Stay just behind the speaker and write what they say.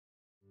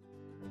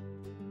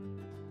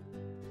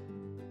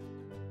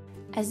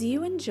As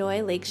you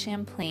enjoy Lake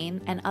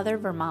Champlain and other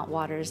Vermont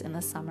waters in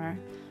the summer,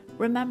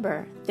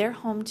 remember they're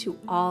home to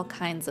all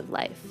kinds of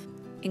life,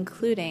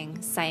 including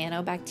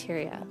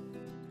cyanobacteria.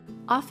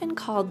 Often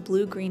called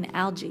blue-green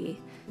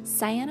algae,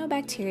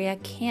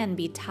 cyanobacteria can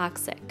be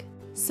toxic,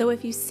 so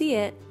if you see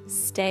it,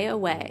 stay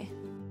away.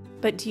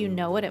 But do you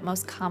know what it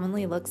most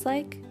commonly looks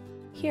like?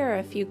 Here are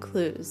a few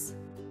clues.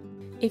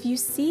 If you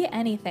see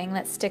anything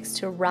that sticks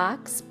to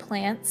rocks,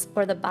 plants,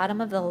 or the bottom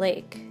of the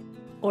lake,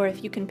 or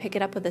if you can pick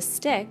it up with a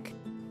stick,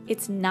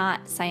 it's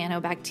not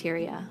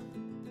cyanobacteria.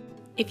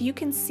 If you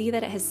can see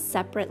that it has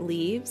separate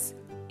leaves,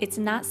 it's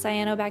not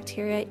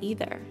cyanobacteria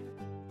either.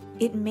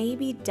 It may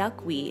be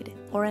duckweed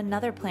or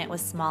another plant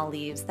with small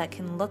leaves that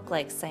can look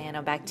like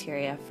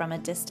cyanobacteria from a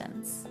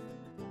distance.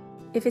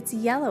 If it's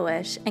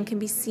yellowish and can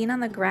be seen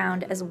on the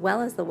ground as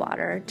well as the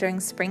water during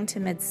spring to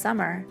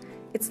midsummer,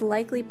 it's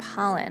likely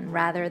pollen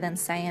rather than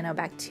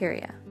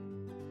cyanobacteria.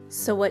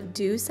 So what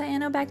do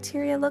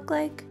cyanobacteria look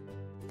like?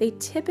 They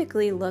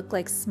typically look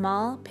like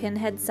small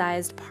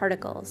pinhead-sized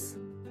particles.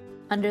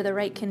 Under the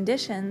right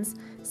conditions,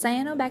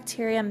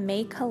 cyanobacteria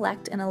may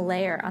collect in a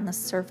layer on the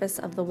surface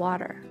of the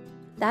water.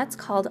 That's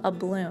called a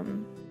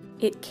bloom.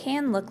 It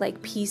can look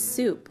like pea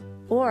soup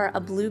or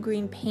a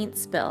blue-green paint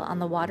spill on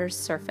the water's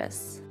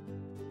surface.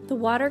 The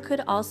water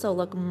could also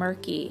look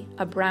murky,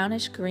 a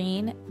brownish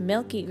green,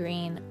 milky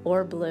green,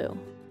 or blue.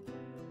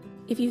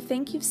 If you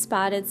think you've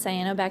spotted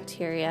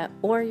cyanobacteria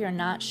or you're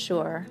not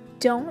sure,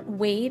 don't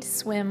wade,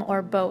 swim,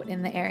 or boat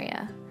in the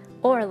area,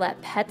 or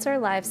let pets or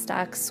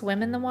livestock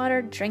swim in the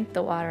water, drink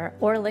the water,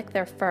 or lick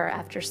their fur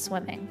after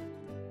swimming.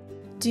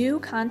 Do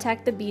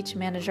contact the beach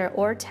manager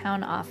or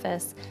town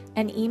office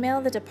and email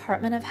the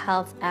Department of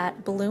Health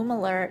at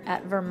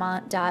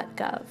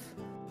bloomalert@vermont.gov.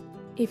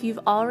 If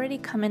you've already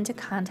come into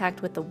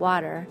contact with the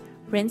water,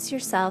 rinse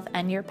yourself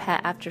and your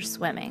pet after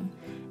swimming,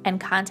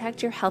 and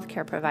contact your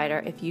healthcare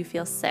provider if you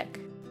feel sick.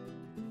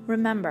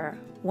 Remember,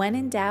 when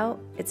in doubt,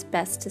 it's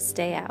best to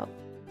stay out.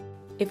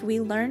 If we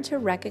learn to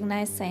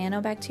recognize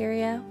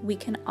cyanobacteria, we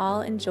can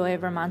all enjoy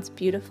Vermont's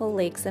beautiful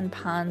lakes and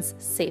ponds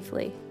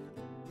safely.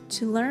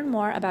 To learn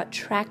more about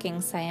tracking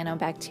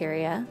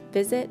cyanobacteria,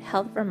 visit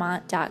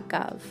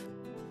healthvermont.gov.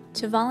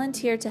 To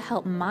volunteer to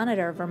help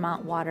monitor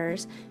Vermont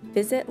waters,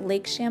 visit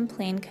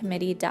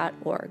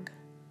lakechamplaincommittee.org.